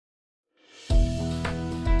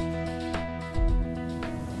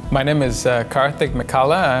My name is Karthik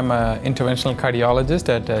Mekala. I'm an interventional cardiologist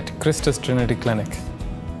at CHRISTUS Trinity Clinic.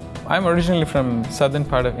 I'm originally from southern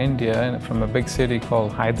part of India, from a big city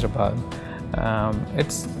called Hyderabad.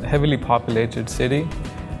 It's a heavily populated city.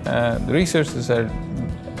 The resources are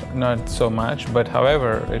not so much, but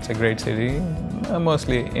however, it's a great city,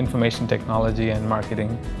 mostly information technology and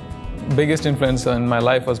marketing. Biggest influence on my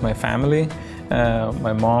life was my family.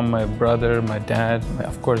 My mom, my brother, my dad,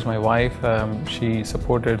 of course my wife. She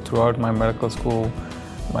supported throughout my medical school,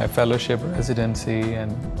 my fellowship, residency,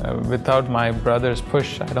 and without my brother's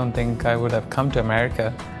push, I don't think I would have come to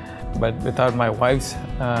America. But without my wife's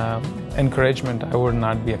encouragement, I would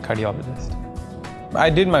not be a cardiologist. I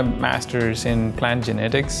did my master's in plant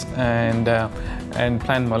genetics and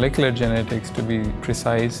plant molecular genetics, to be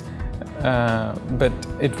precise. But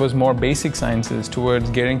it was more basic sciences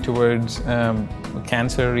getting towards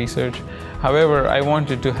cancer research. However, I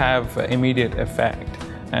wanted to have immediate effect,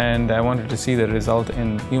 and I wanted to see the result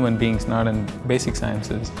in human beings, not in basic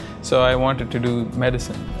sciences. So I wanted to do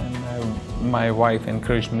medicine, and my wife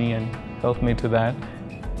encouraged me and helped me to that.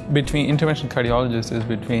 Interventional cardiologist is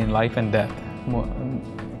between life and death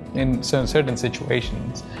in certain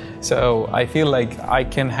situations. So I feel like I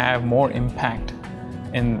can have more impact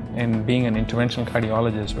in being an interventional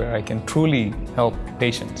cardiologist, where I can truly help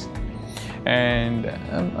patients. And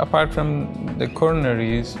apart from the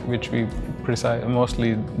coronaries, which we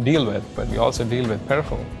mostly deal with, but we also deal with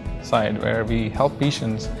peripheral side, where we help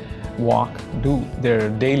patients walk, do their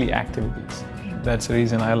daily activities. That's the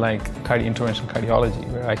reason I like interventional cardiology,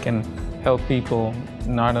 where I can help people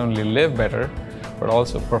not only live better, but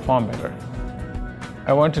also perform better.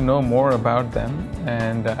 I want to know more about them,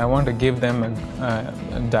 and I want to give them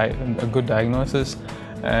a good diagnosis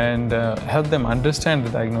and help them understand the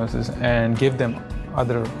diagnosis and give them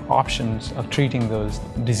other options of treating those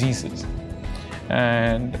diseases.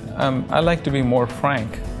 And I like to be more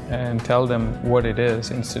frank and tell them what it is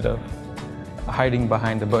instead of hiding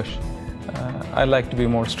behind the bush. I like to be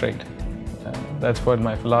more straight. That's what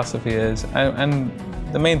my philosophy is. And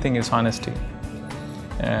the main thing is honesty.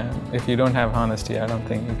 And if you don't have honesty, I don't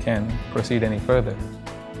think you can proceed any further.